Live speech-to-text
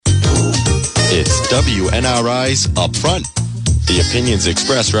It's WNRI's Upfront. The opinions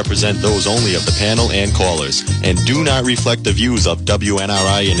expressed represent those only of the panel and callers and do not reflect the views of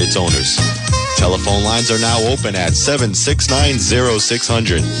WNRI and its owners. Telephone lines are now open at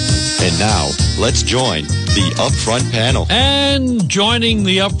 769-0600. And now, let's join the Upfront panel. And joining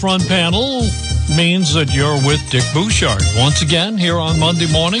the Upfront panel means that you're with Dick Bouchard once again here on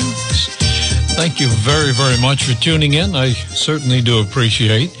Monday mornings. Thank you very, very much for tuning in. I certainly do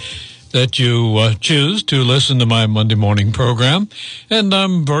appreciate that you choose to listen to my Monday morning program, and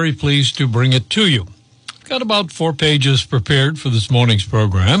I'm very pleased to bring it to you. I've got about 4 pages prepared for this morning's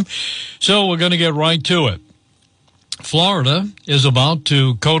program, so we're going to get right to it. Florida is about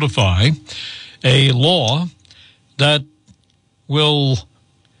to codify a law that will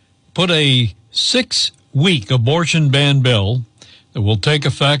put a 6-week abortion ban bill that will take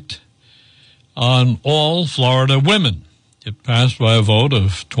effect on all Florida women. It passed by a vote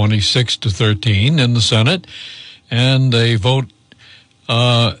of 26-13 in the Senate, and a vote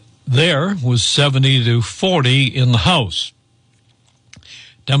there was 70-40 in the House.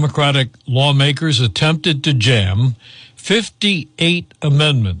 Democratic lawmakers attempted to jam 58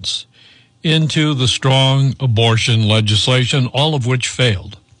 amendments into the strong abortion legislation, all of which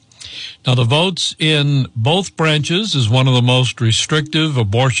failed. Now, the votes in both branches is one of the most restrictive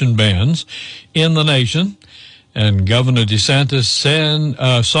abortion bans in the nation, and Governor DeSantis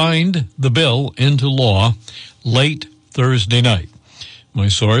signed the bill into law late Thursday night. My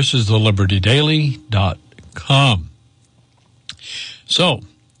source is thelibertydaily.com. So,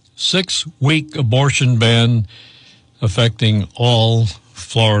 6-week abortion ban affecting all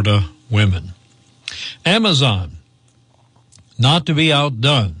Florida women. Amazon, not to be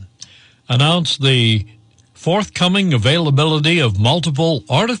outdone, announced the forthcoming availability of multiple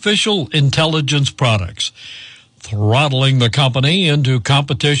artificial intelligence products, throttling the company into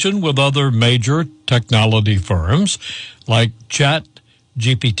competition with other major technology firms like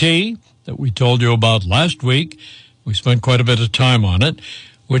ChatGPT that we told you about last week. We spent quite a bit of time on it,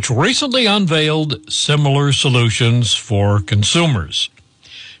 which recently unveiled similar solutions for consumers.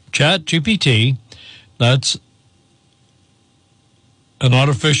 ChatGPT, that's an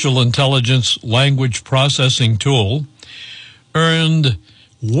artificial intelligence language processing tool, earned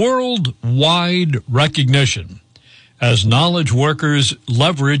worldwide recognition as knowledge workers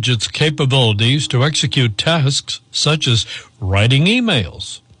leverage its capabilities to execute tasks such as writing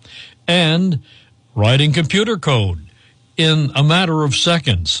emails and writing computer code in a matter of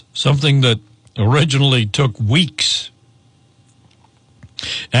seconds, something that originally took weeks.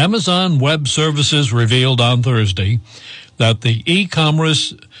 Amazon Web Services revealed on Thursday that the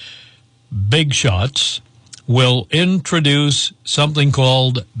e-commerce big shots will introduce something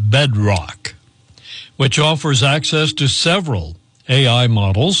called Bedrock, which offers access to several AI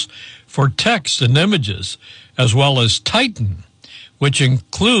models for text and images, as well as Titan, which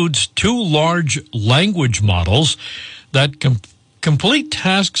includes 2 large language models that complete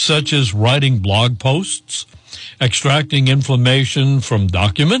tasks such as writing blog posts, extracting information from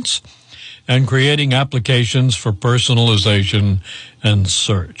documents, and creating applications for personalization and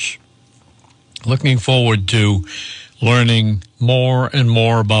search. Looking forward to learning more and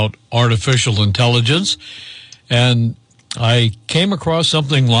more about artificial intelligence. And I came across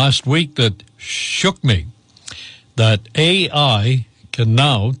something last week that shook me, that AI can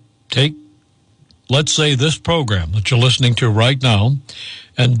now take, let's say, this program that you're listening to right now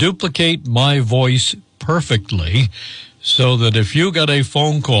and duplicate my voice perfectly, so that if you got a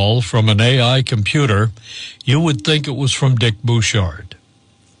phone call from an AI computer, you would think it was from Dick Bouchard.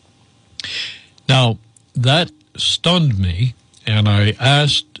 Now, that stunned me, and I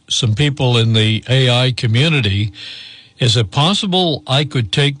asked some people in the AI community, is it possible I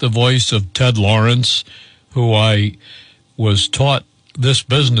could take the voice of Ted Lawrence, who I was taught this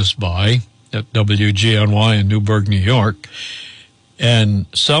business by at WGNY in Newburgh, New York, and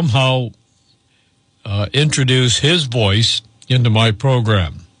somehow introduce his voice into my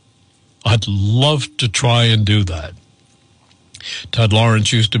program? I'd love to try and do that. Ted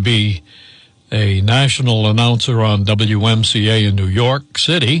Lawrence used to be a national announcer on WMCA in New York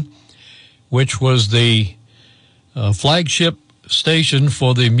City, which was the flagship station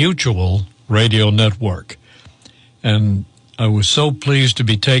for the Mutual radio network. And I was so pleased to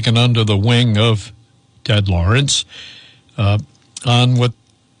be taken under the wing of Ted Lawrence on what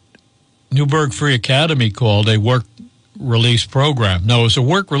Newburgh Free Academy called a work release program. Now, it was a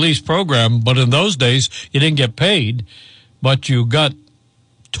work release program, but in those days, you didn't get paid, but you got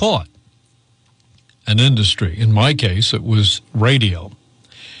taught an industry. In my case, it was radio.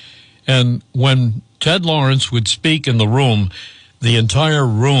 And when Ted Lawrence would speak in the room, the entire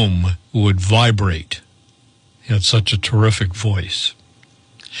room would vibrate. He had such a terrific voice.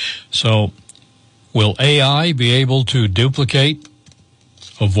 So, will AI be able to duplicate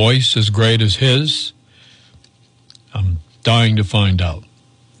a voice as great as his? I'm dying to find out.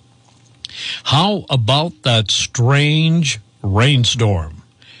 How about that strange rainstorm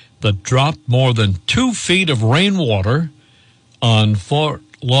that dropped more than 2 feet of rainwater on Fort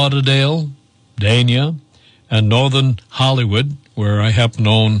Lauderdale, Dania, and northern Hollywood, where I happen to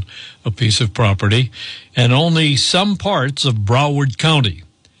own a piece of property, and only some parts of Broward County?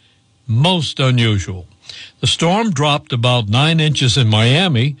 Most unusual. The storm dropped about 9 inches in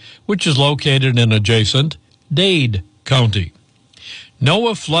Miami, which is located in adjacent Dade County.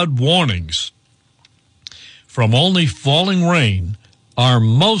 NOAA flood warnings from only falling rain are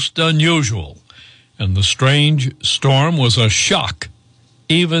most unusual, and the strange storm was a shock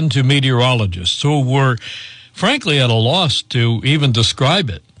even to meteorologists who were frankly at a loss to even describe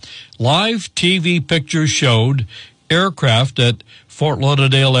it. Live TV pictures showed aircraft at Fort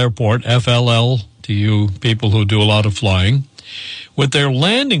Lauderdale Airport, FLL to you people who do a lot of flying, with their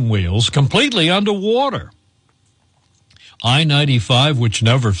landing wheels completely underwater. I-95, which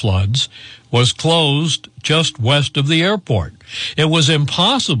never floods, was closed just west of the airport. It was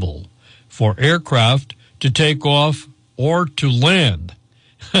impossible for aircraft to take off or to land.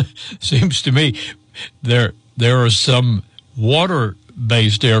 Seems to me there are some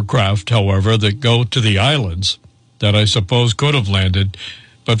water-based aircraft, however, that go to the islands that I suppose could have landed,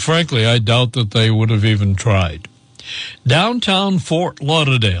 but frankly, I doubt that they would have even tried. Downtown Fort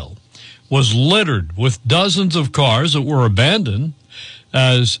Lauderdale was littered with dozens of cars that were abandoned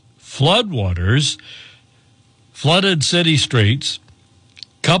as floodwaters flooded city streets.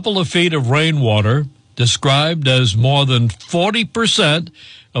 Couple of feet of rainwater, described as more than 40%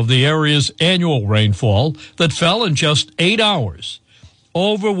 of the area's annual rainfall, that fell in just 8 hours,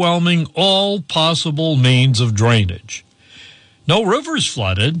 overwhelming all possible means of drainage. No rivers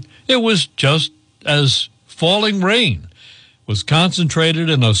flooded. It was just as falling rain was concentrated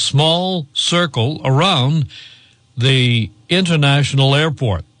in a small circle around the international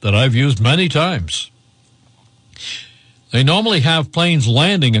airport that I've used many times. They normally have planes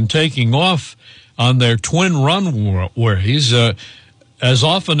landing and taking off on their twin runways as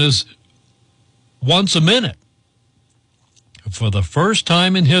often as once a minute. For the first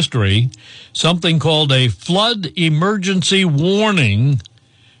time in history, something called a flood emergency warning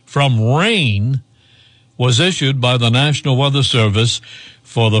from rain was issued by the National Weather Service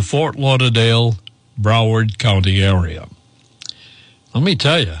for the Fort Lauderdale, Broward County area. Let me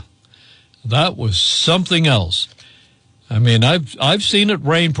tell you, that was something else. I mean, I've seen it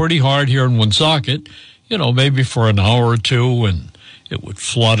rain pretty hard here in Woonsocket, maybe for an hour or two, and it would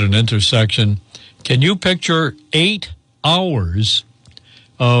flood an intersection. Can you picture 8 hours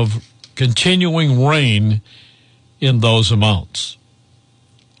of continuing rain in those amounts?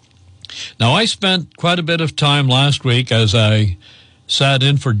 Now, I spent quite a bit of time last week as I sat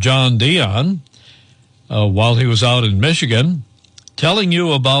in for John Dion while he was out in Michigan, telling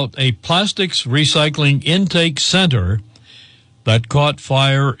you about a plastics recycling intake center that caught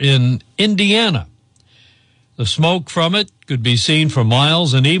fire in Indiana. The smoke from it could be seen for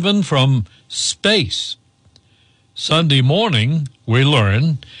miles and even from space. Sunday morning, we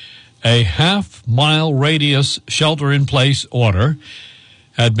learned a half-mile radius shelter-in-place order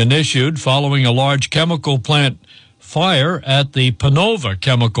had been issued following a large chemical plant fire at the Panova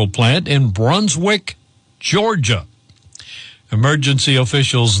chemical plant in Brunswick, Georgia. Emergency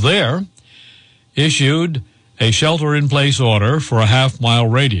officials there issued a shelter-in-place order for a half-mile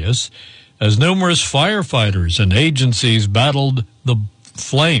radius as numerous firefighters and agencies battled the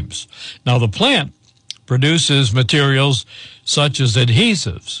flames. Now, the plant produces materials such as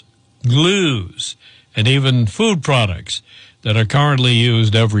adhesives, glues, and even food products that are currently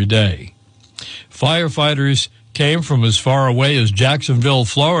used every day. Firefighters came from as far away as Jacksonville,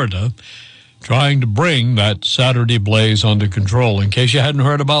 Florida, trying to bring that Saturday blaze under control, in case you hadn't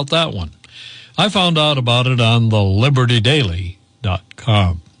heard about that one. I found out about it on the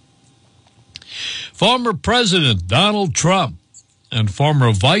LibertyDaily.com. Former President Donald Trump and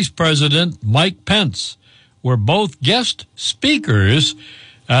former Vice President Mike Pence were both guest speakers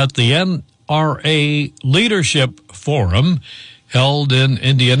at the NRA Leadership Forum held in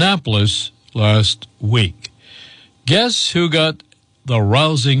Indianapolis last week. Guess who got the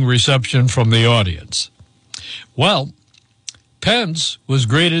rousing reception from the audience? Well, Pence was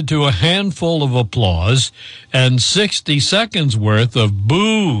greeted to a handful of applause and 60 seconds worth of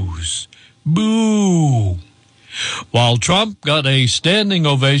boos. Boo! while Trump got a standing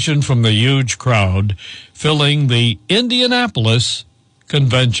ovation from the huge crowd filling the Indianapolis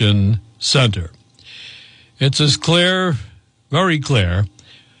Convention Center. It's as clear, very clear,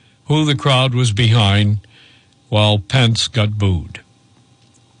 who the crowd was behind while Pence got booed.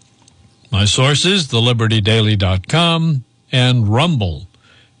 My sources, thelibertydaily.com and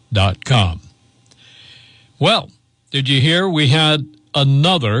rumble.com. Well, did you hear we had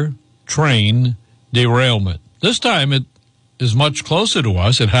another train derailment? This time it is much closer to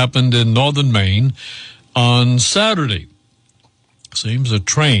us. It happened in northern Maine on Saturday. Seems a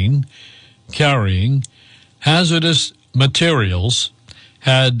train carrying hazardous materials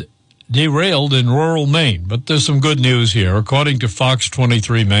had derailed in rural Maine. But there's some good news here. According to Fox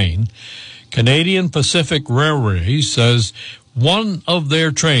 23 Maine, Canadian Pacific Railway says one of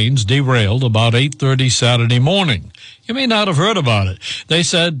their trains derailed about 8:30 Saturday morning. You may not have heard about it. They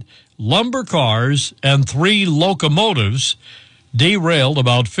said lumber cars and 3 locomotives derailed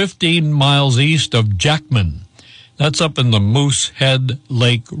about 15 miles east of Jackman. That's up in the Moosehead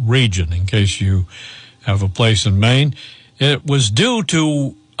Lake region, in case you have a place in Maine. It was due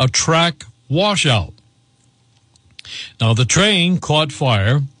to a track washout. Now, the train caught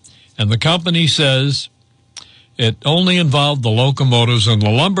fire, and the company says it only involved the locomotives and the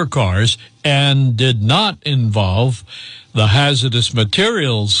lumber cars and did not involve the hazardous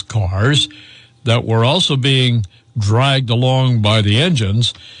materials cars that were also being dragged along by the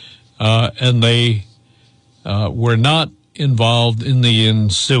engines, and they were not involved in the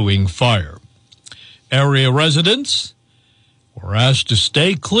ensuing fire. Area residents were asked to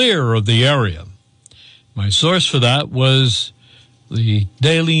stay clear of the area. My source for that was the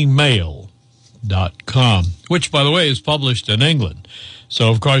dailymail.com, which, by the way, is published in England. So,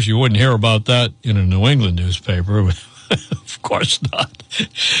 of course, you wouldn't hear about that in a New England newspaper. Of course not.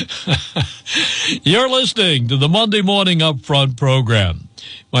 You're listening to the Monday Morning Upfront program.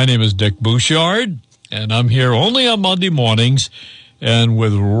 My name is Dick Bouchard, and I'm here only on Monday mornings, and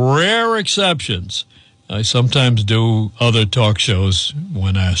with rare exceptions, I sometimes do other talk shows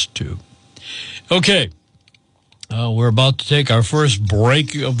when asked to. Okay, we're about to take our first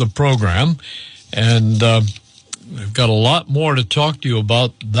break of the program, and we've got a lot more to talk to you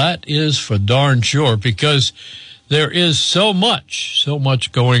about. That is for darn sure, because there is so much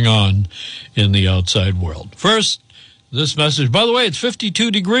going on in the outside world. First, this message. By the way, it's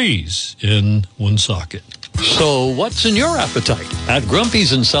 52 degrees in Woonsocket. So what's in your appetite? At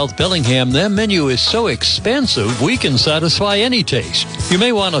Grumpy's in South Bellingham, their menu is so expansive we can satisfy any taste. You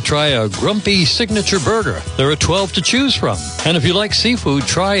may want to try a Grumpy Signature Burger. There are 12 to choose from. And if you like seafood,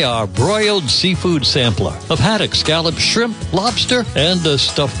 try our broiled seafood sampler of haddock, scallop, shrimp, lobster, and a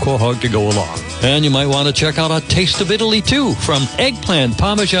stuffed quahog to go along. And you might want to check out our Taste of Italy, too, from eggplant,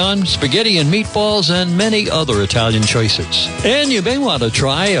 parmesan, spaghetti and meatballs, and many other Italian choices. And you may want to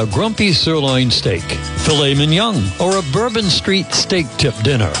try a Grumpy sirloin steak, filet mignon, or a Bourbon Street steak tip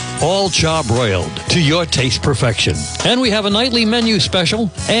dinner, all charbroiled to your taste perfection. And we have a nightly menu special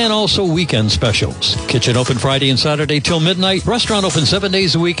and also weekend specials. Kitchen open Friday and Saturday till midnight. Restaurant open 7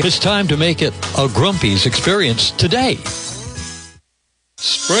 days a week. It's time to make it a Grumpy's experience today.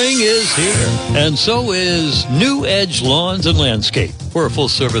 Spring is here, and so is New Edge Lawns and Landscape. We're a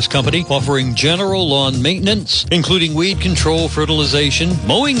full-service company offering general lawn maintenance, including weed control, fertilization,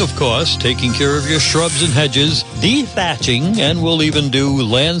 mowing, of course, taking care of your shrubs and hedges, de-thatching, and we'll even do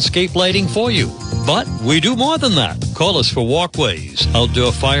landscape lighting for you. But we do more than that. Call us for walkways,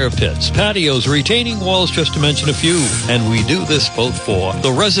 outdoor fire pits, patios, retaining walls, just to mention a few. And we do this both for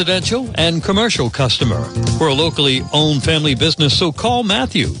the residential and commercial customer. We're a locally owned family business, so call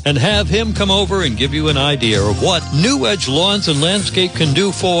Matthew and have him come over and give you an idea of what New Edge Lawns and Landscape can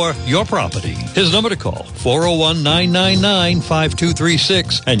do for your property. His number to call,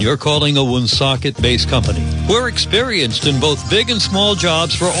 401-999-5236, and you're calling a Woonsocket-based company. We're experienced in both big and small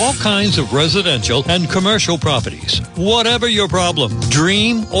jobs for all kinds of residential and commercial properties. Whatever your problem,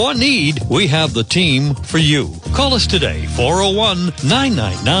 dream, or need, we have the team for you. Call us today,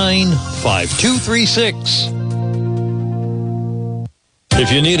 401-999-5236. If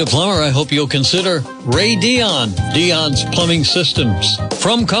you need a plumber, I hope you'll consider Ray Dion, Dion's Plumbing Systems.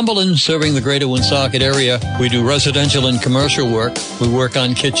 From Cumberland, serving the greater Woonsocket area, we do residential and commercial work. We work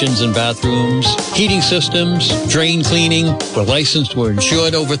on kitchens and bathrooms, heating systems, drain cleaning. We're licensed, we're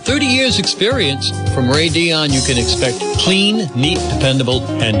insured. Over 30 years experience. From Ray Dion, you can expect clean, neat, dependable,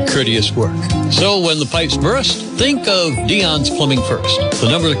 and courteous work. So when the pipes burst, think of Dion's Plumbing first. The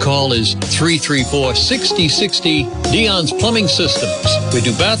number to call is 334-6060, Dion's Plumbing Systems. We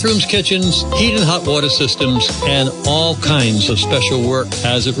do bathrooms, kitchens, heat and hot water systems, and all kinds of special work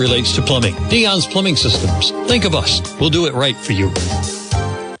as it relates to plumbing. Dion's Plumbing Systems. Think of us. We'll do it right for you.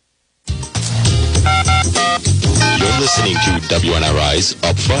 You're listening to WNRI's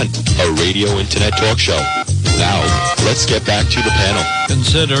Upfront, a radio internet talk show. Now, let's get back to the panel.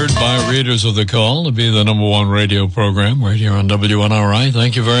 Considered by readers of the call to be the number one radio program right here on WNRI.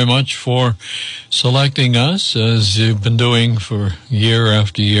 Thank you very much for selecting us, as you've been doing for year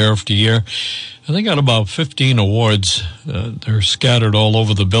after year after year. I think I got about 15 awards. They're scattered all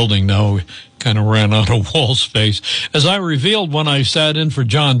over the building now. We kind of ran out of wall space. As I revealed when I sat in for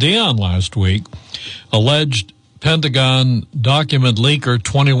John Dion last week, alleged Pentagon document leaker,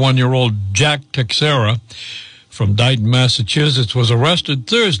 21-year-old Jack Teixeira from Dayton, Massachusetts, was arrested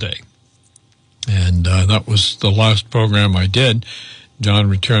Thursday. And that was the last program I did. John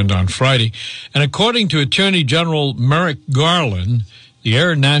returned on Friday. And according to Attorney General Merrick Garland, the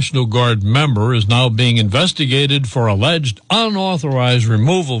Air National Guard member is now being investigated for alleged unauthorized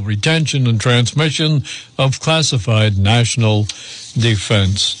removal, retention, and transmission of classified national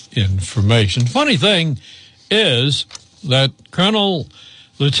defense information. Funny thing is that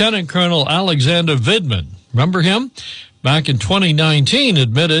Lieutenant Colonel Alexander Vidman, remember him? Back in 2019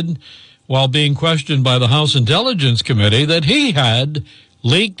 admitted, while being questioned by the House Intelligence Committee, that he had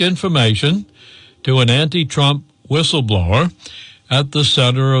leaked information to an anti-Trump whistleblower at the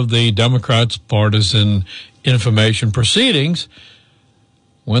center of the Democrats' partisan information proceedings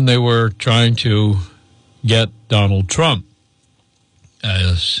when they were trying to get Donald Trump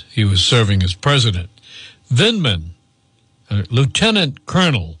as he was serving as president. Vindman, Lieutenant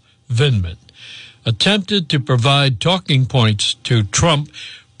Colonel Vindman, attempted to provide talking points to Trump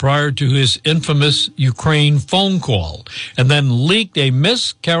prior to his infamous Ukraine phone call, and then leaked a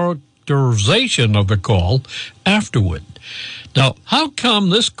mischaracterization of the call afterward. Now, how come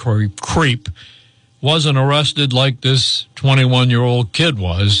this creep wasn't arrested like this 21-year-old kid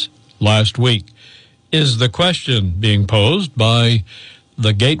was last week, is the question being posed by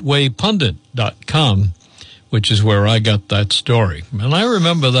thegatewaypundit.com, which is where I got that story. And I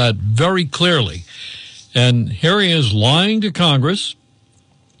remember that very clearly. And here he is lying to Congress,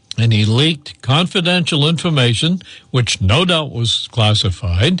 and he leaked confidential information, which no doubt was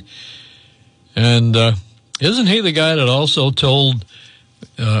classified. And isn't he the guy that also told,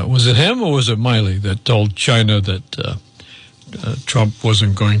 was it him or was it Miley that told China that Trump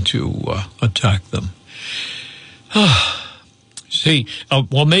wasn't going to attack them? See,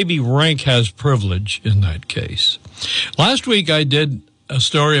 well, maybe rank has privilege in that case. Last week I did a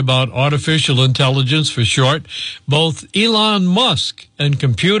story about artificial intelligence for short. Both Elon Musk and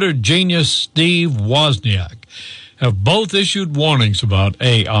computer genius Steve Wozniak have both issued warnings about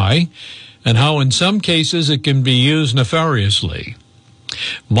AI and how in some cases it can be used nefariously.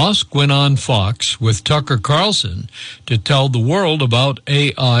 Musk went on Fox with Tucker Carlson to tell the world about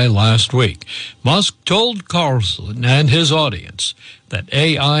AI last week. Musk told Carlson and his audience that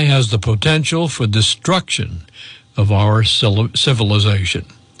AI has the potential for destruction of our civilization.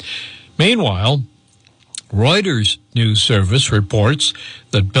 Meanwhile, Reuters news service reports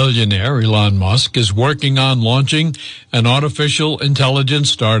that billionaire Elon Musk is working on launching an artificial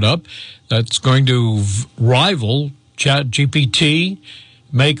intelligence startup that's going to rival ChatGPT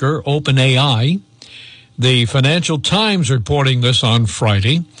maker OpenAI. The Financial Times reporting this on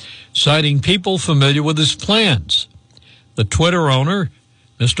Friday, citing people familiar with his plans. The Twitter owner,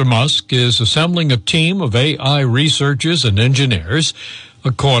 Mr. Musk, is assembling a team of AI researchers and engineers,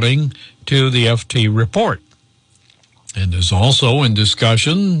 according to the FT report, and is also in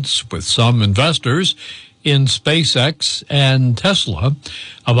discussions with some investors in SpaceX and Tesla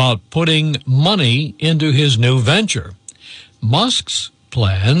about putting money into his new venture. Musk's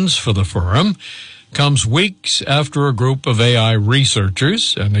plans for the firm comes weeks after a group of AI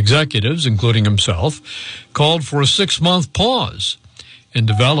researchers and executives, including himself, called for a 6-month pause in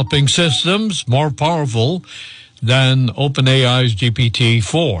developing systems more powerful than OpenAI's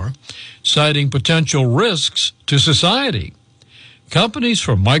GPT-4, citing potential risks to society. Companies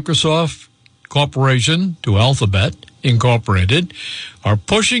from Microsoft Corporation to Alphabet Incorporated are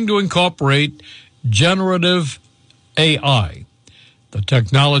pushing to incorporate generative AI, the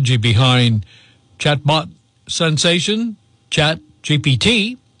technology behind chatbot sensation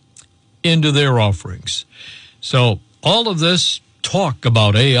ChatGPT, into their offerings. So all of this talk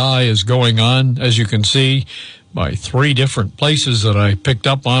about AI is going on, as you can see, by 3 different places that I picked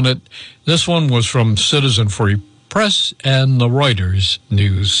up on it. This one was from Citizen Free Press and the Reuters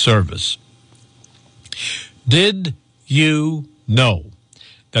news service. Did you know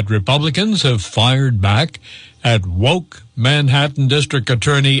that Republicans have fired back at woke Manhattan District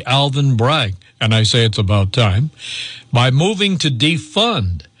Attorney Alvin Bragg, and I say it's about time, by moving to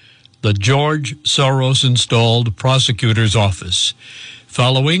defund the George Soros-installed prosecutor's office,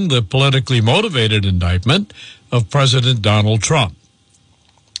 following the politically motivated indictment of President Donald Trump.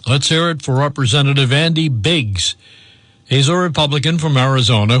 Let's hear it for Representative Andy Biggs. He's a Republican from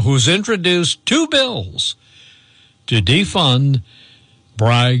Arizona who's introduced two bills to defund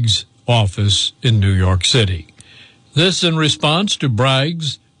Bragg's office in New York City. This in response to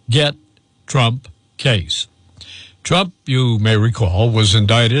Bragg's Get Trump case. Trump, you may recall, was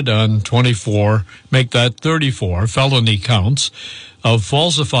indicted on 34 felony counts of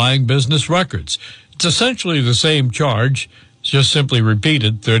falsifying business records. It's essentially the same charge, just simply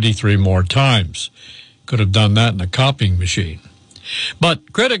repeated 33 more times. Could have done that in a copying machine.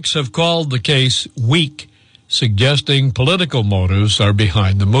 But critics have called the case weak, suggesting political motives are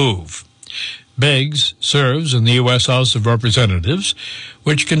behind the move. Biggs serves in the U.S. House of Representatives,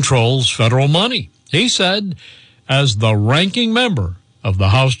 which controls federal money. He said, as the ranking member of the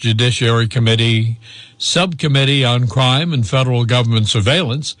House Judiciary Committee Subcommittee on Crime and Federal Government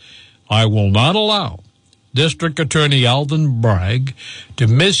Surveillance, I will not allow District Attorney Alvin Bragg to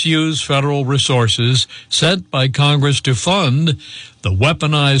misuse federal resources sent by Congress to fund the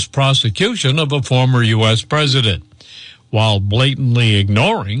weaponized prosecution of a former U.S. president, while blatantly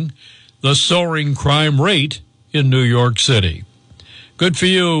ignoring the soaring crime rate in New York City. Good for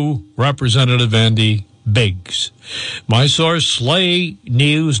you, Representative Andy Biggs. My source,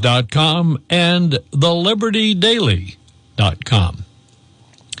 SlayNews.com and TheLibertyDaily.com.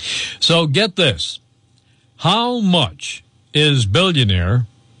 So get this. How much is billionaire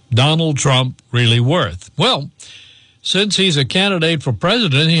Donald Trump really worth? Well, since he's a candidate for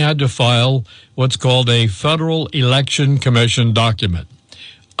president, he had to file what's called a Federal Election Commission document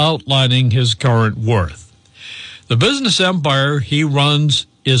outlining his current worth. The business empire he runs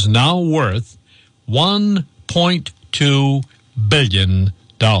is now worth $1.2 billion.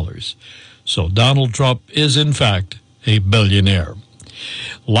 So Donald Trump is, in fact, a billionaire.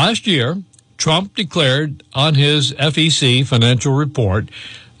 Last year, Trump declared on his FEC financial report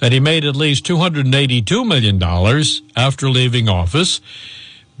that he made at least $282 million after leaving office.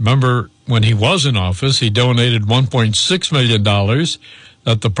 Remember, when he was in office, he donated $1.6 million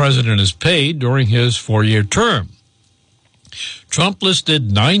that the president has paid during his 4-year term. Trump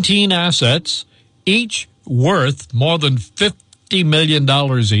listed 19 assets, each worth more than $50 million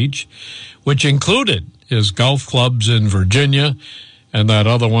each, which included his golf clubs in Virginia and that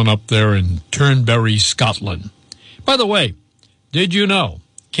other one up there in Turnberry, Scotland. By the way, did you know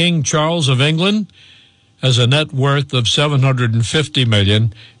King Charles of England has a net worth of $750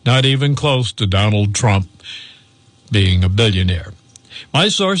 million, not even close to Donald Trump being a billionaire? My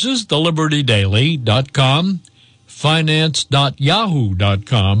sources, TheLibertyDaily.com,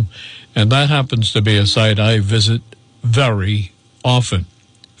 finance.yahoo.com, and that happens to be a site I visit very often.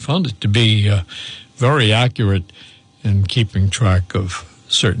 Found it to be very accurate in keeping track of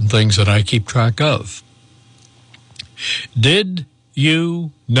certain things that I keep track of. Did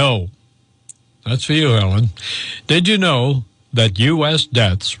you know? That's for you, Helen. Did you know that U.S.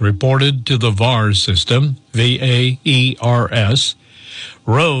 deaths reported to the VAERS system, VAERS,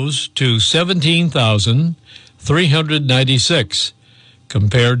 rose to 17,396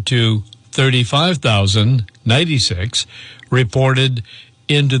 compared to 35,096 reported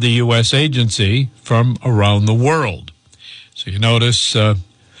into the U.S. agency from around the world. So you notice the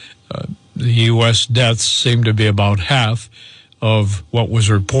U.S. deaths seem to be about half of what was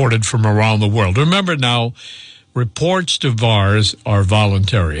reported from around the world. Remember now, reports to VAERS are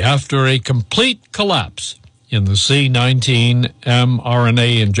voluntary. After a complete collapse in the C-19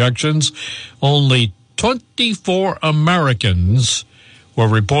 mRNA injections, only 24 Americans were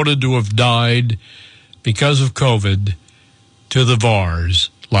reported to have died because of COVID to the VAERS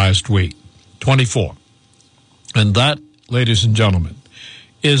last week. 24. And that, ladies and gentlemen,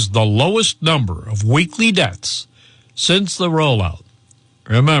 is the lowest number of weekly deaths since the rollout.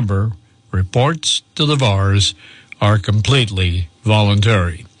 Remember, reports to the VAERS are completely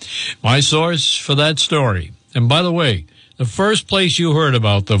voluntary. My source for that story, and by the way, the first place you heard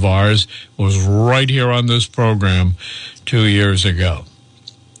about the VAERS was right here on this program 2 years ago.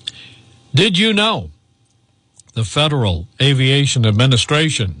 Did you know the Federal Aviation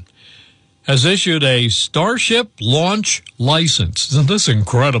Administration has issued a Starship launch license? Isn't this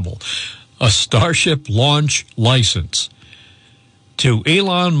incredible? A Starship launch license to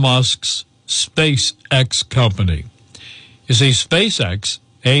Elon Musk's SpaceX company. You see, SpaceX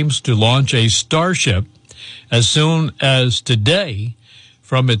aims to launch a Starship as soon as today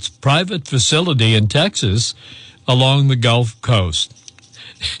from its private facility in Texas along the Gulf Coast.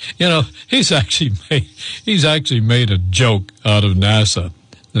 You know, he's actually made a joke out of NASA.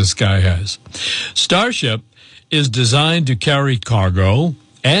 This guy has. Starship is designed to carry cargo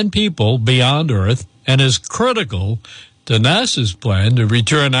and people beyond Earth and is critical to NASA's plan to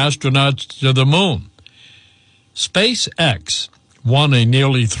return astronauts to the moon. SpaceX won a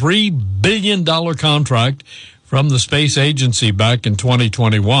nearly $3 billion contract from the space agency back in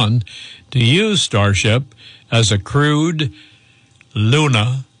 2021 to use Starship as a crewed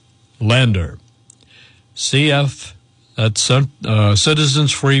lunar lander. CF, that's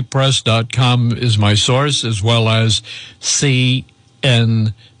citizensfreepress.com is my source, as well as CNBC.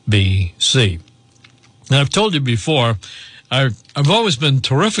 Now, I've told you before, I've always been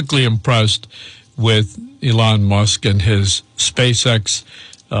terrifically impressed with Elon Musk and his SpaceX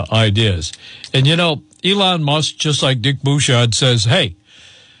ideas. And, you know, Elon Musk, just like Dick Bouchard, says, hey,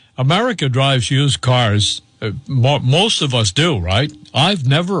 America drives used cars. Most of us do, right? I've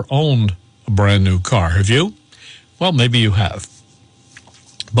never owned a brand new car. Have you? Well, maybe you have.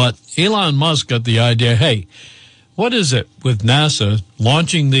 But Elon Musk got the idea, hey, what is it with NASA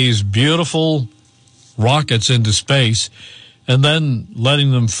launching these beautiful rockets into space and then letting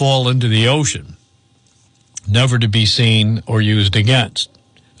them fall into the ocean, never to be seen or used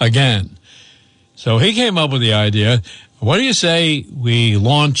again? So he came up with the idea, what do you say we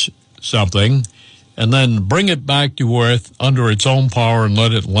launch something and then bring it back to Earth under its own power and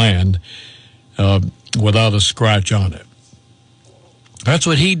let it land without a scratch on it? That's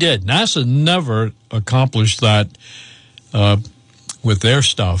what he did. NASA never accomplished that with their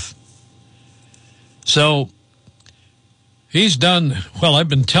stuff. So he's done, well, I've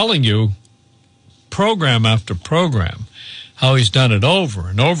been telling you program after program how he's done it over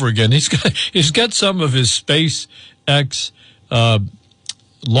and over again. He's got some of his SpaceX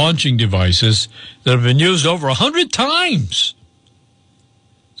launching devices that have been used over 100 times.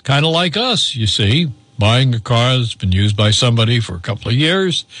 It's kind of like us, you see, buying a car that's been used by somebody for a couple of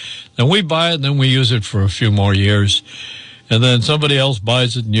years. Then we buy it, and then we use it for a few more years. And then somebody else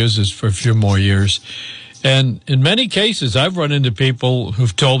buys it and uses it for a few more years. And in many cases, I've run into people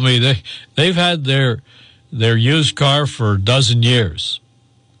who've told me they've had their used car for a dozen years.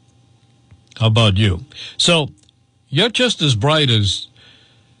 How about you? So you're just as bright as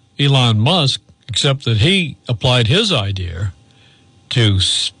Elon Musk, except that he applied his idea to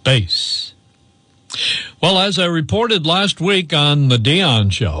space. Well, as I reported last week on the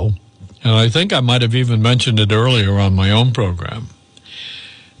Dion Show, and I think I might have even mentioned it earlier on my own program,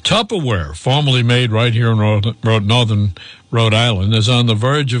 Tupperware, formerly made right here in northern Rhode Island, is on the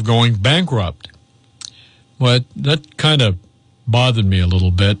verge of going bankrupt. Well, that kind of bothered me a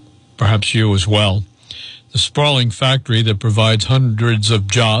little bit, perhaps you as well. The sprawling factory that provides hundreds of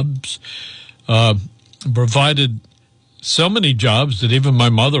jobs provided so many jobs that even my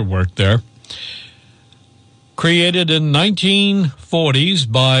mother worked there. Created in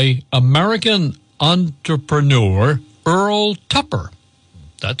 1940s by American entrepreneur Earl Tupper.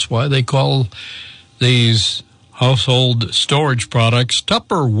 That's why they call these household storage products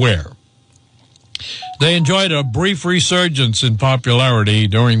Tupperware. They enjoyed a brief resurgence in popularity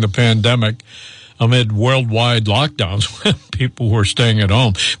during the pandemic amid worldwide lockdowns when people were staying at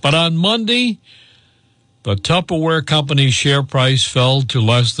home. But on Monday, the Tupperware company's share price fell to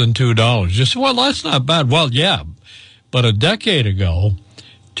less than $2. You say, well, that's not bad. Well, yeah, but a decade ago,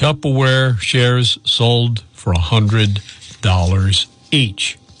 Tupperware shares sold for $100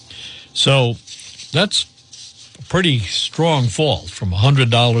 each. So that's a pretty strong fall from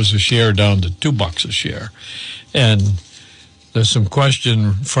 $100 a share down to $2 a share. And there's some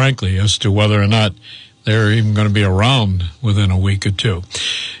question, frankly, as to whether or not they're even going to be around within a week or two.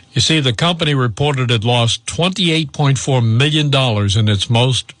 You see, the company reported it lost $28.4 million in its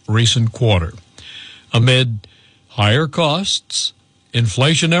most recent quarter amid higher costs,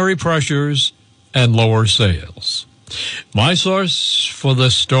 inflationary pressures, and lower sales. My source for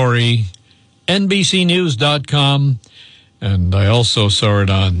this story, NBCnews.com, and I also saw it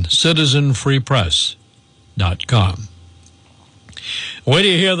on citizenfreepress.com. Wait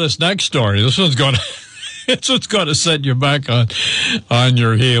till you hear this next story. This one's going to... It's what's going to set you back on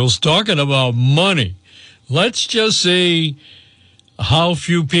your heels. Talking about money, let's just see how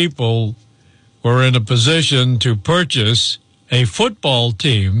few people were in a position to purchase a football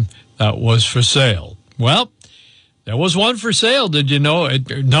team that was for sale. Well, there was one for sale. Did you know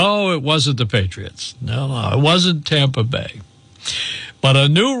it? No, it wasn't the Patriots. No, it wasn't Tampa Bay. But a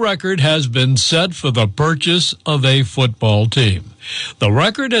new record has been set for the purchase of a football team. The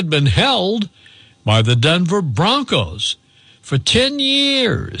record had been held by the Denver Broncos for 10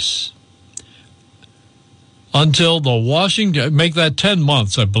 years until the Washington, make that 10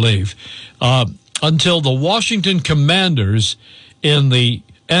 months, I believe, until the Washington Commanders in the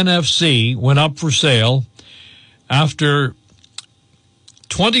NFC went up for sale after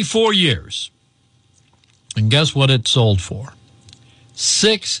 24 years. And guess what it sold for?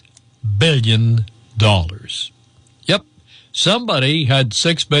 $6 billion. Yep, somebody had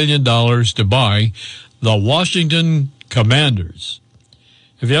 $6 billion to buy the Washington Commanders.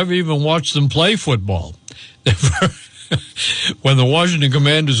 Have you ever even watched them play football? When the Washington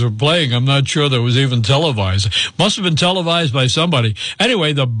Commanders were playing, I'm not sure that was even televised. Must have been televised by somebody.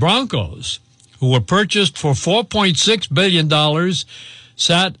 Anyway, the Broncos, who were purchased for $4.6 billion,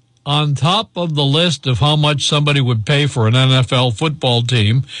 sat on top of the list of how much somebody would pay for an NFL football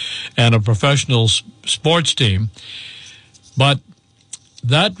team and a professional sports team. But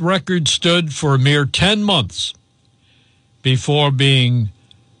that record stood for a mere 10 months before being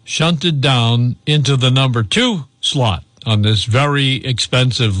shunted down into the number 2 slot on this very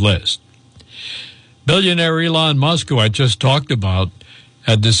expensive list. Billionaire Elon Musk, who I just talked about,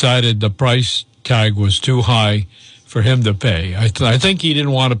 had decided the price tag was too high for him to pay. I think he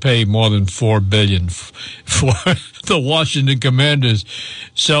didn't want to pay more than $4 billion for the Washington Commanders.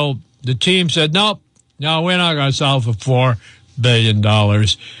 So the team said, no, we're not going to sell for $4 billion.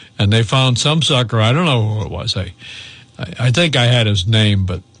 And they found some sucker. I don't know who it was. I think I had his name,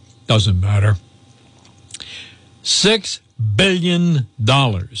 but doesn't matter. $6 billion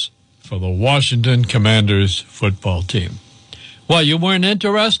for the Washington Commanders football team. Well, you weren't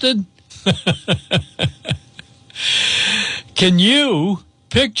interested? Can you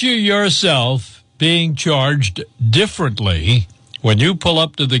picture yourself being charged differently when you pull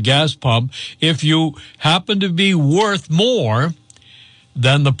up to the gas pump if you happen to be worth more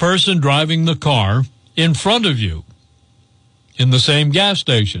than the person driving the car in front of you in the same gas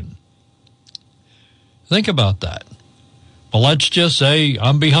station? Think about that. Well, let's just say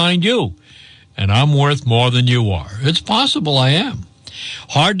I'm behind you and I'm worth more than you are. It's possible I am.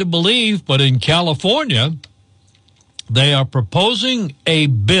 Hard to believe, but in California, they are proposing a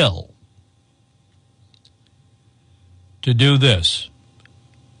bill to do this.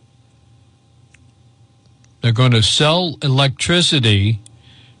 They're going to sell electricity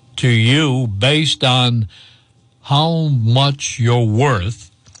to you based on how much you're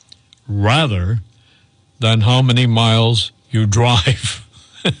worth rather than how many miles you drive.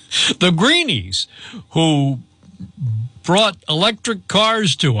 The greenies who brought electric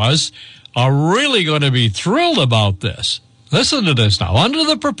cars to us are really going to be thrilled about this. Listen to this now. Under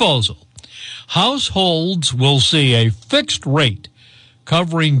the proposal, households will see a fixed rate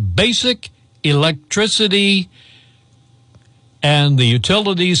covering basic electricity and the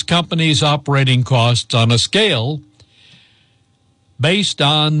utilities company's operating costs on a scale based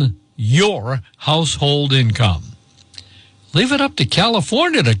on your household income. Leave it up to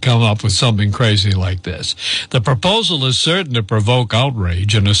California to come up with something crazy like this. The proposal is certain to provoke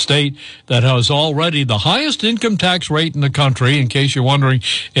outrage in a state that has already the highest income tax rate in the country. In case you're wondering,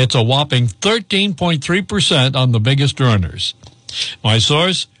 it's a whopping 13.3% on the biggest earners. My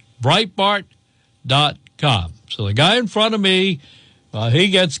source, Breitbart.com. So the guy in front of me, he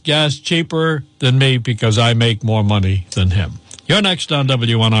gets gas cheaper than me because I make more money than him. You're next on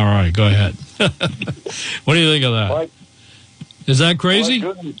WNRI. Go ahead. What do you think of that? Is that crazy?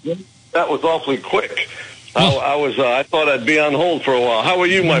 That was awfully quick. I thought I'd be on hold for a while. How are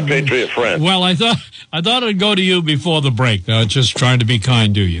you, my patriot friend? Well, I thought I'd go to you before the break. Just trying to be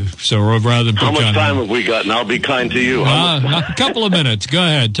kind to you. So rather than how much time have we got? And I'll be kind to you. A couple of minutes. Go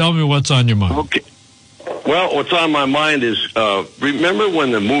ahead. Tell me what's on your mind. Okay. Well, what's on my mind is remember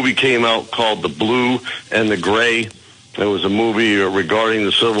when the movie came out called The Blue and the Gray? There was a movie regarding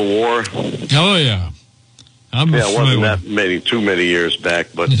the Civil War. Oh yeah. It wasn't that too many years back,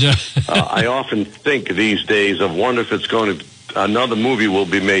 but I often think these days, I wonder if another movie will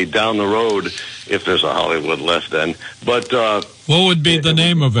be made down the road, if there's a Hollywood left then. But what would be the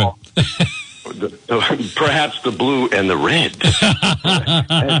name of it? Perhaps The Blue and the Red.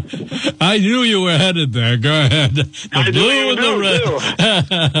 I knew you were headed there. Go ahead. The blue and the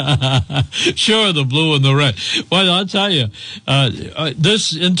red. Sure, the blue and the red. Well, I'll tell you,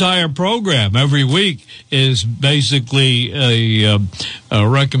 this entire program every week is basically a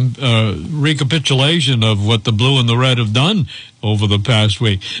recapitulation of what the blue and the red have done over the past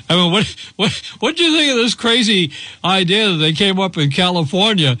week. I mean, what do you think of this crazy idea that they came up in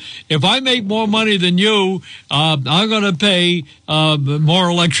California? If I make more money than you, I'm going to pay more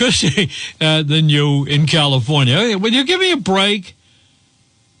electricity than you in California. Will you give me a break?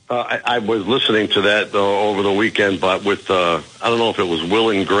 I was listening to that over the weekend, but with I don't know if it was Will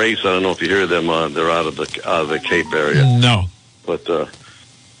and Grace. I don't know if you hear them. They're out of the Cape area. No, but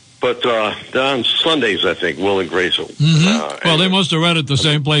on Sundays, I think Will and Grace. Well, they must have read it the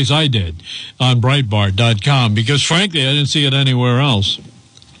same place I did on Breitbart.com because, frankly, I didn't see it anywhere else.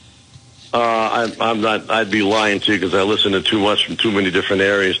 I'm not. I'd be lying to you because I listen to too much from too many different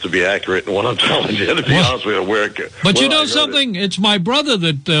areas to be accurate in what I'm telling you. To be honest with you, but you know something? It's my brother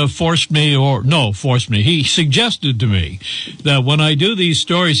that forced me. He suggested to me that when I do these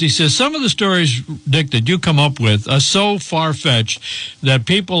stories, he says some of the stories, Dick, that you come up with are so far-fetched that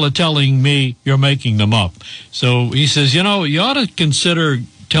people are telling me you're making them up. So he says, you ought to consider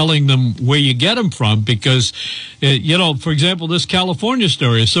telling them where you get them from because, for example, this California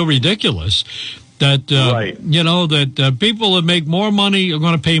story is so ridiculous that, that people that make more money are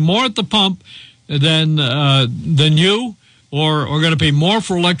going to pay more at the pump than you or are going to pay more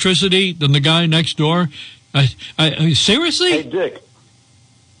for electricity than the guy next door. Seriously? Hey,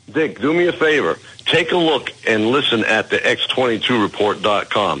 Dick, do me a favor. Take a look and listen at the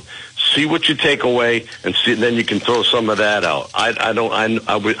X22report.com. See what you take away, and then you can throw some of that out.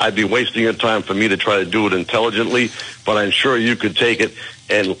 I'd be wasting your time for me to try to do it intelligently, but I'm sure you could take it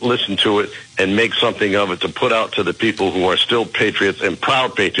and listen to it and make something of it to put out to the people who are still patriots and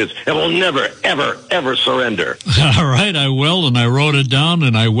proud patriots and will never, ever, ever surrender. All right, I will, and I wrote it down,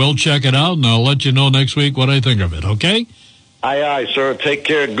 and I will check it out, and I'll let you know next week what I think of it, okay? Aye, aye, sir. Take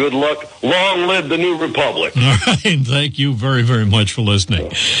care. Good luck. Long live the new republic. All right. Thank you very, very much for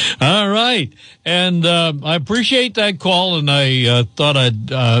listening. All right. And I appreciate that call, and I thought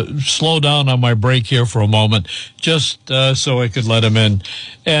I'd slow down on my break here for a moment just so I could let him in.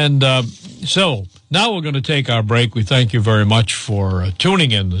 And so now we're going to take our break. We thank you very much for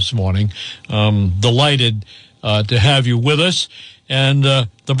tuning in this morning. Delighted to have you with us. And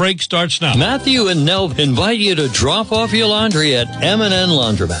the break starts now. Matthew and Nell invite you to drop off your laundry at M&N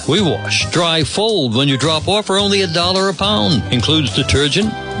Laundromat. We wash, dry, fold when you drop off for only $1 a pound. Includes detergent,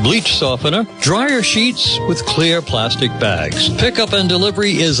 bleach softener, dryer sheets with clear plastic bags. Pickup and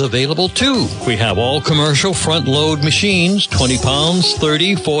delivery is available too. We have all commercial front load machines, 20 pounds,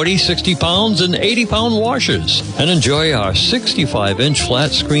 30, 40, 60 pounds, and 80-pound washers. And enjoy our 65-inch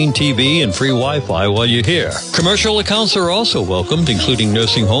flat screen TV and free Wi-Fi while you're here. Commercial accounts are also welcomed, including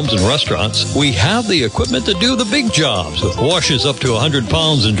nursing homes and restaurants. We have the equipment to do the big jobs, with washers up to 100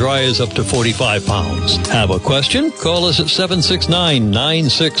 pounds and dryers up to 45 pounds. Have a question? Call us at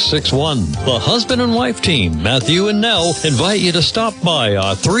 769-9661. The husband and wife team, Matthew and Nell, invite you to stop by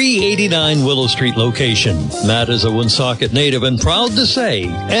our 389 Willow Street location. Matt is a Woonsocket native and proud to say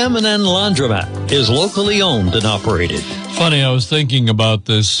M&N Laundromat is locally owned and operated. Funny, I was thinking about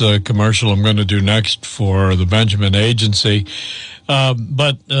this commercial I'm going to do next for the Benjamin Agency.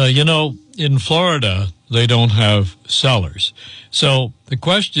 But in Florida, they don't have cellars. So the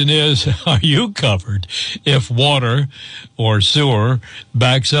question is, are you covered if water or sewer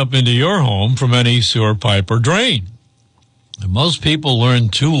backs up into your home from any sewer pipe or drain? And most people learn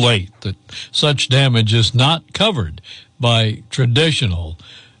too late that such damage is not covered by traditional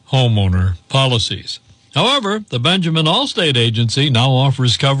homeowner policies. However, the Benjamin Allstate Agency now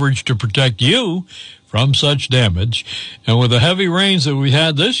offers coverage to protect you from such damage, and with the heavy rains that we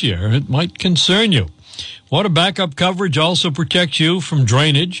had this year, it might concern you. Water backup coverage also protects you from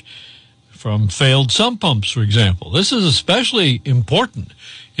drainage, from failed sump pumps, for example. This is especially important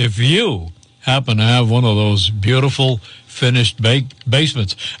if you happen to have one of those beautiful finished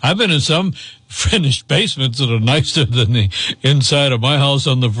basements. I've been in some finished basements that are nicer than the inside of my house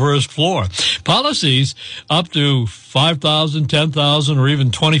on the first floor. Policies up to $5,000, $10,000, or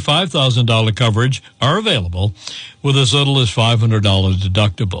even $25,000 coverage are available with as little as $500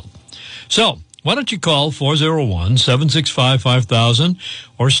 deductible. So why don't you call 401-765-5000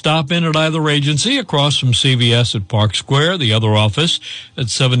 or stop in at either agency across from CVS at Park Square, the other office at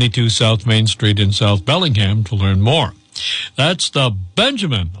 72 South Main Street in South Bellingham to learn more. That's the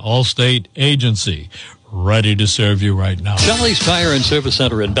Benjamin Allstate Agency, ready to serve you right now. Charlie's Tire and Service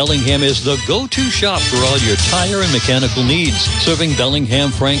Center in Bellingham is the go-to shop for all your tire and mechanical needs, serving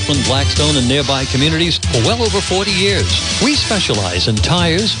Bellingham, Franklin, Blackstone, and nearby communities for well over 40 years. We specialize in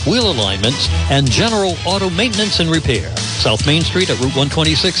tires, wheel alignments, and general auto maintenance and repair. South Main Street at Route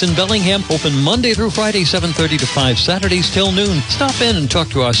 126 in Bellingham, open Monday through Friday, 7:30 to 5, Saturdays till noon. Stop in and talk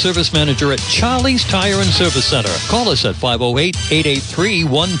to our service manager at Charlie's Tire and Service Center. Call us at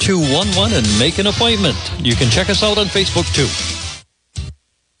 508-883-1211 and make an appointment. You can check us out on Facebook, too.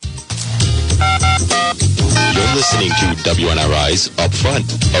 You're listening to WNRI's Upfront,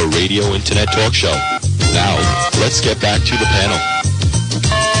 a radio internet talk show. Now, let's get back to the panel.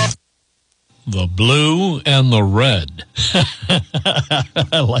 the blue and the red.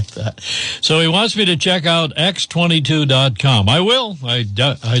 I like that. So he wants me to check out x22.com. I will. I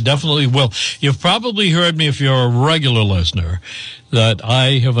definitely will. You've probably heard me, if you're a regular listener, that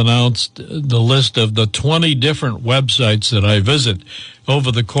I have announced the list of the 20 different websites that I visit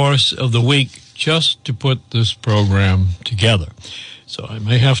over the course of the week just to put this program together. So I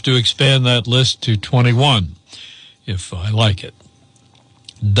may have to expand that list to 21 if I like it.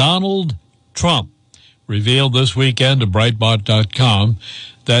 Donald Trump revealed this weekend to Breitbart.com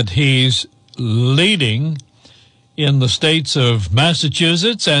that he's leading in the states of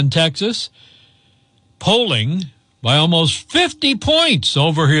Massachusetts and Texas, polling by almost 50 points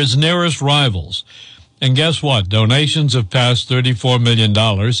over his nearest rivals. And guess what? Donations have passed $34 million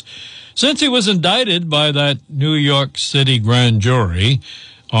since he was indicted by that New York City grand jury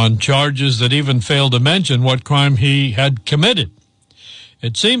on charges that even failed to mention what crime he had committed.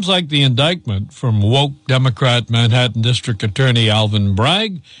 It seems like the indictment from woke Democrat Manhattan District Attorney Alvin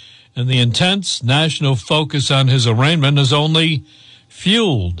Bragg and the intense national focus on his arraignment has only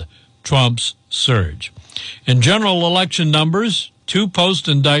fueled Trump's surge. In general election numbers, 2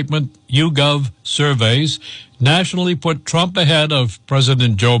 post-indictment YouGov surveys nationally put Trump ahead of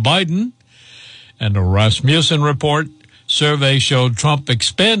President Joe Biden, and a Rasmussen report survey showed Trump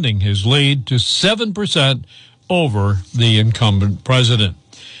expanding his lead to 7% over the incumbent president.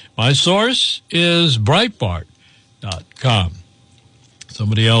 My source is Breitbart.com.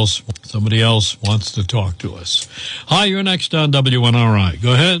 Somebody else wants to talk to us. Hi, you're next on WNRI.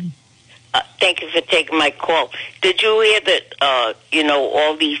 Go ahead. Thank you for taking my call. Did you hear that,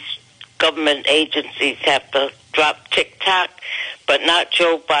 all these government agencies have to drop TikTok, but not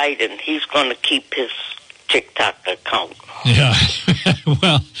Joe Biden? He's going to keep his TikTok account. Yeah,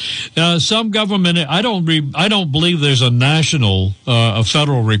 well, some government. I don't believe there's a national, a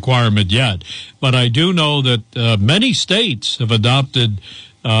federal requirement yet, but I do know that many states have adopted.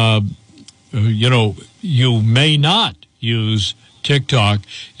 You may not use TikTok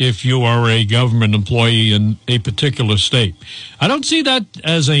if you are a government employee in a particular state. I don't see that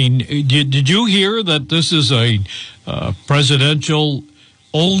as a. Did you hear that this is a presidential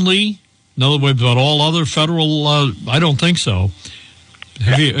only? In other words, about all other federal, I don't think so.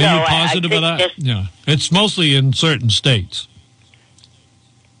 Are you positive of that? Yeah, it's mostly in certain states.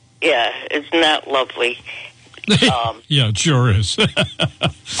 Yeah, isn't that lovely? Yeah, it sure is.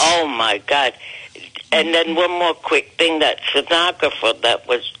 Oh, my God. And then one more quick thing, that stenographer that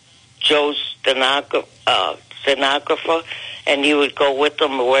was Joe's stenographer, and he would go with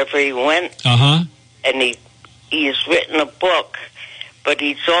him wherever he went. Uh-huh. And he's written a book. But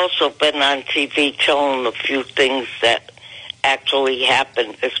he's also been on TV telling a few things that actually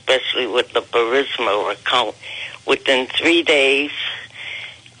happened, especially with the Burisma account. Within 3 days,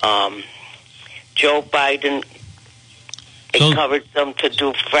 Joe Biden encouraged them to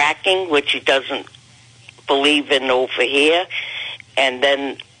do fracking, which he doesn't believe in over here. And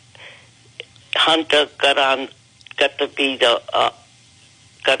then Hunter got a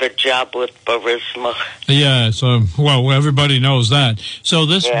job with Burisma. Yeah, so, well, everybody knows that. So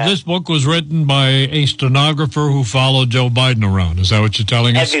this book was written by a stenographer who followed Joe Biden around. Is that what you're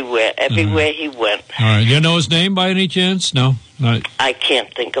telling us? Everywhere he went. All right. You know his name by any chance? No? I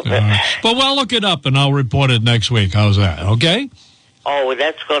can't think of it. Right. But we'll look it up and I'll report it next week. How's that? Okay? Oh,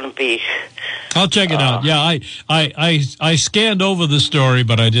 that's going to be... I'll check it out. Yeah, I scanned over the story,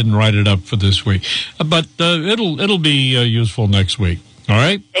 but I didn't write it up for this week. But it'll be useful next week. All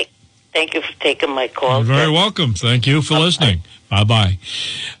right? Thank you for taking my call. You're very welcome. Thank you for listening. Bye-bye.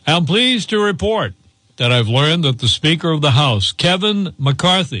 I'm pleased to report that I've learned that the Speaker of the House, Kevin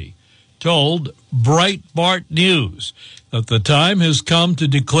McCarthy, told Breitbart News that the time has come to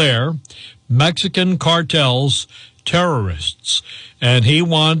declare Mexican cartels terrorists, and he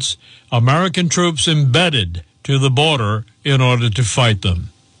wants American troops embedded to the border in order to fight them.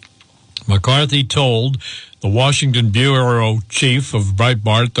 McCarthy told the Washington bureau chief of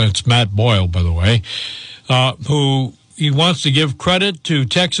Breitbart, that's Matt Boyle, by the way, who he wants to give credit to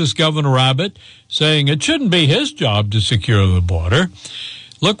Texas Governor Abbott, saying it shouldn't be his job to secure the border.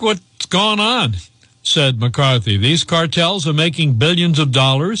 Look what's gone on, said McCarthy. These cartels are making billions of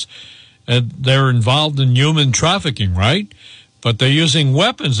dollars, and they're involved in human trafficking, right? But they're using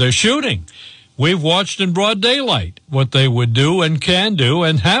weapons. They're shooting. We've watched in broad daylight what they would do and can do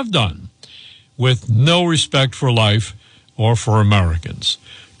and have done, with no respect for life or for Americans.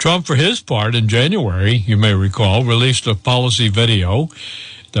 Trump, for his part, in January, you may recall, released a policy video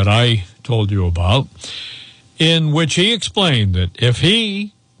that I told you about, in which he explained that if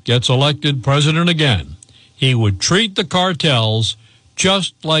he gets elected president again, he would treat the cartels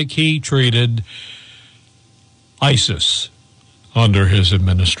just like he treated ISIS under his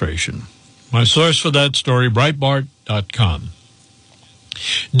administration. My source for that story, Breitbart.com.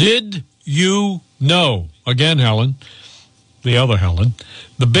 Did you know, again, Helen, the other Helen,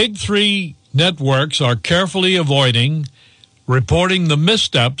 the big three networks are carefully avoiding reporting the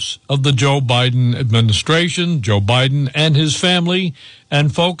missteps of the Joe Biden administration, Joe Biden and his family,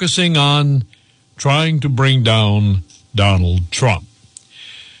 and focusing on trying to bring down Donald Trump.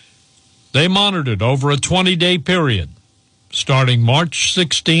 They monitored over a 20-day period, starting March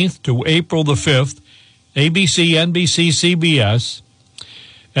 16th to April the 5th, ABC, NBC, CBS,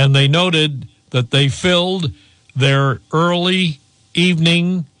 and they noted that they filled their early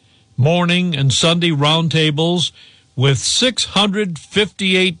evening, morning, and Sunday roundtables with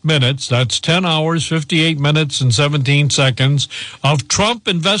 658 minutes, that's 10 hours, 58 minutes, and 17 seconds of Trump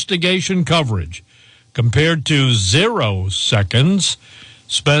investigation coverage, compared to 0 seconds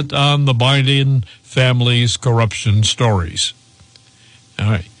spent on the Biden family's corruption stories.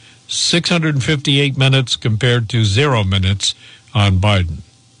 All right, 658 minutes compared to 0 minutes on Biden.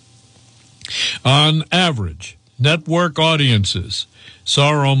 On average, network audiences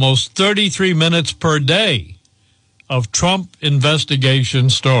saw almost 33 minutes per day of Trump investigation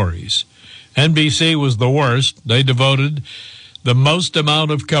stories. NBC was the worst. They devoted the most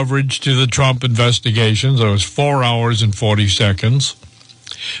amount of coverage to the Trump investigations. It was 4 hours and 40 seconds.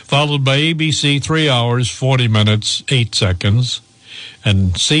 Followed by ABC, 3 hours, 40 minutes, 8 seconds.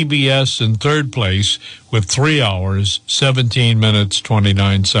 And CBS in third place with 3 hours, 17 minutes,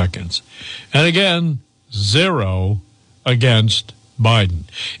 29 seconds. And again, 0 against Biden.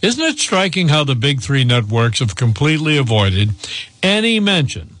 Isn't it striking how the big three networks have completely avoided any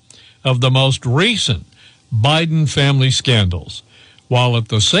mention of the most recent Biden family scandals, while at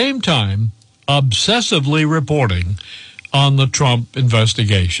the same time obsessively reporting on the Trump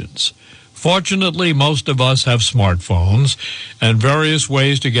investigations? Fortunately, most of us have smartphones and various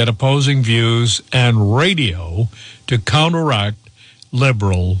ways to get opposing views and radio to counteract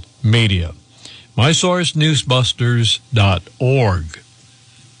liberal media. My source, newsbusters.org.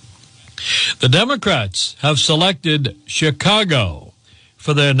 The Democrats have selected Chicago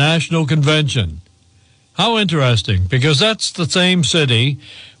for their national convention. How interesting, because that's the same city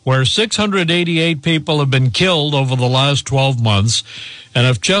where 688 people have been killed over the last 12 months and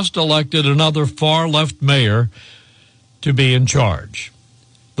have just elected another far-left mayor to be in charge.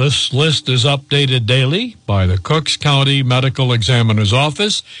 This list is updated daily by the Cooks County Medical Examiner's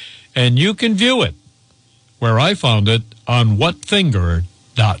Office, and you can view it where I found it on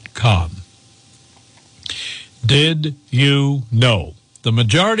whatfinger.com. Did you know the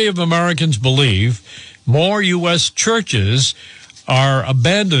majority of Americans believe more U.S. churches are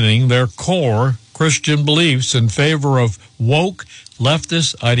abandoning their core Christian beliefs in favor of woke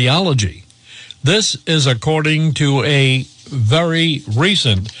leftist ideology? This is according to a very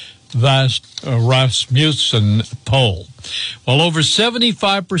recent Rasmussen poll. While over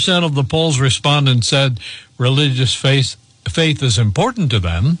 75% of the poll's respondents said religious faith is important to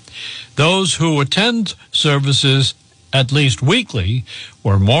them, those who attend services at least weekly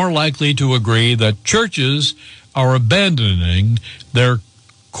were more likely to agree that churches are abandoning their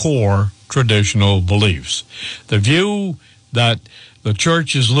core traditional beliefs. The view that the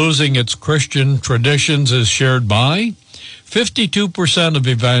church is losing its Christian traditions is shared by 52% of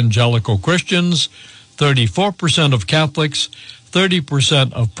evangelical Christians, 34% of Catholics,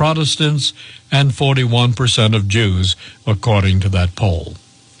 30% of Protestants, and 41% of Jews, according to that poll.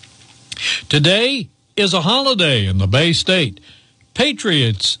 Today is a holiday in the Bay State,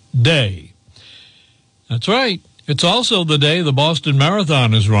 Patriots' Day. That's right. It's also the day the Boston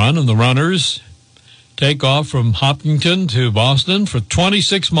Marathon is run, and the runners take off from Hopkinton to Boston for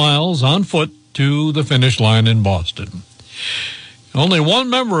 26 miles on foot to the finish line in Boston. Only one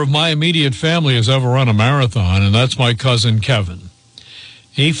member of my immediate family has ever run a marathon, and that's my cousin Kevin.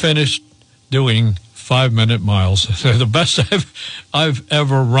 He finished doing 5-minute miles. The best I've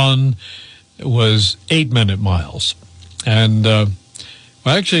ever run was 8-minute miles. And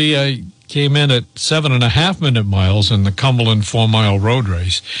actually, I came in at 7.5-minute miles in the Cumberland 4-mile road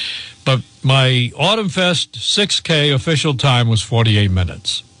race. But my Autumn Fest 6K official time was 48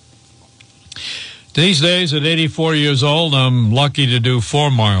 minutes. These days, at 84 years old, I'm lucky to do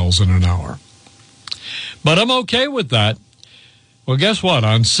 4 miles in an hour. But I'm okay with that. Well, guess what?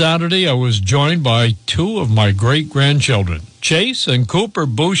 On Saturday, I was joined by 2 of my great-grandchildren, Chase and Cooper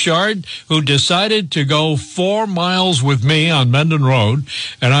Bouchard, who decided to go 4 miles with me on Mendon Road,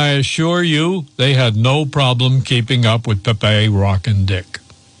 and I assure you they had no problem keeping up with Pepe, Rock, and Dick.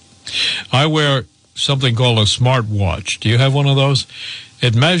 I wear something called a smartwatch. Do you have one of those?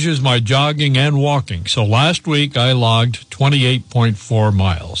 It measures my jogging and walking. So last week I logged 28.4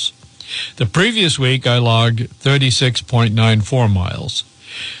 miles. The previous week I logged 36.94 miles.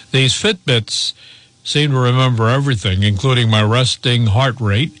 These Fitbits seem to remember everything, including my resting heart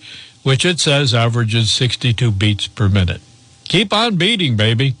rate, which it says averages 62 beats per minute. Keep on beating,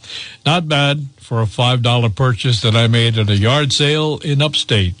 baby. Not bad for a $5 purchase that I made at a yard sale in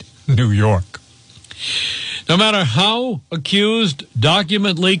upstate New York. No matter how accused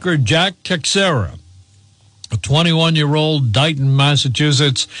document leaker Jack Teixeira, a 21-year-old Dighton,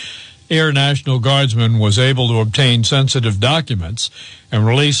 Massachusetts Air National Guardsman, was able to obtain sensitive documents and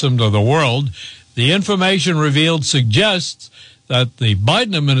release them to the world, the information revealed suggests that the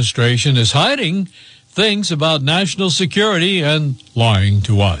Biden administration is hiding things about national security and lying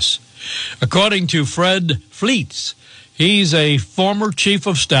to us. According to Fred Fleets, he's a former chief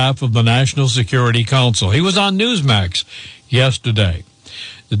of staff of the National Security Council. He was on Newsmax yesterday.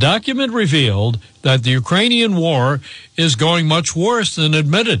 The document revealed that the Ukrainian war is going much worse than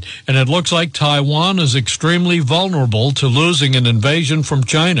admitted, and it looks like Taiwan is extremely vulnerable to losing an invasion from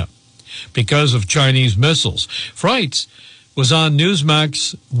China because of Chinese missiles. Freitz was on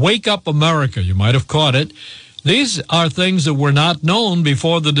Newsmax Wake Up America. You might have caught it. These are things that were not known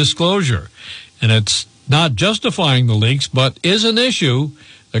before the disclosure, and it's not justifying the leaks, but is an issue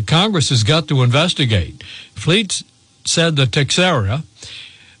that Congress has got to investigate. Fleets said that Teixeira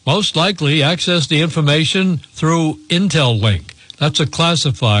most likely accessed the information through Intel Link. That's a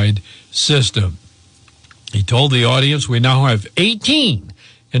classified system. He told the audience we now have 18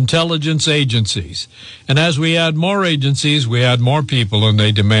 intelligence agencies. And as we add more agencies, we add more people, and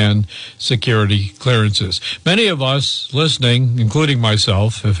they demand security clearances. Many of us listening, including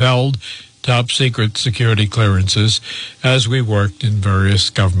myself, have held top secret security clearances as we worked in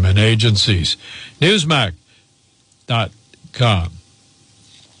various government agencies. Newsmax.com.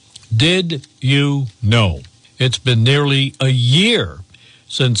 Did you know it's been nearly a year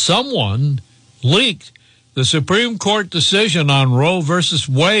since someone leaked the Supreme Court decision on Roe versus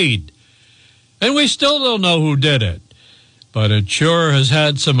Wade? And we still don't know who did it. But it sure has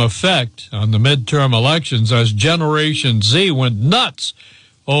had some effect on the midterm elections as Generation Z went nuts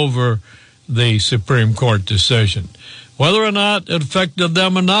over the Supreme Court decision. Whether or not it affected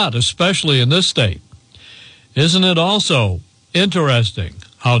them or not, especially in this state. Isn't it also interesting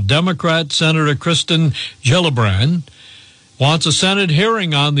how Democrat Senator Kristen Gillibrand wants a Senate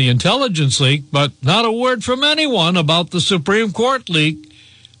hearing on the intelligence leak, but not a word from anyone about the Supreme Court leak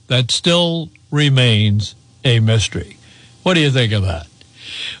that still remains a mystery. What do you think of that?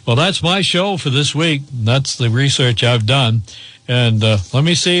 Well, that's my show for this week. That's the research I've done. And let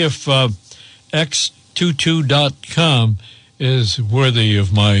me see if x22.com is worthy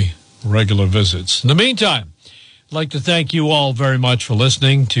of my regular visits. In the meantime, I'd like to thank you all very much for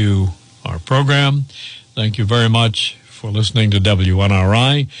listening to our program. Thank you very much for listening to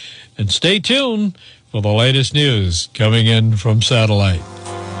WNRI. And stay tuned for the latest news coming in from satellite.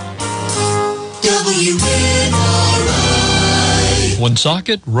 WNRI.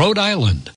 Woonsocket, Rhode Island.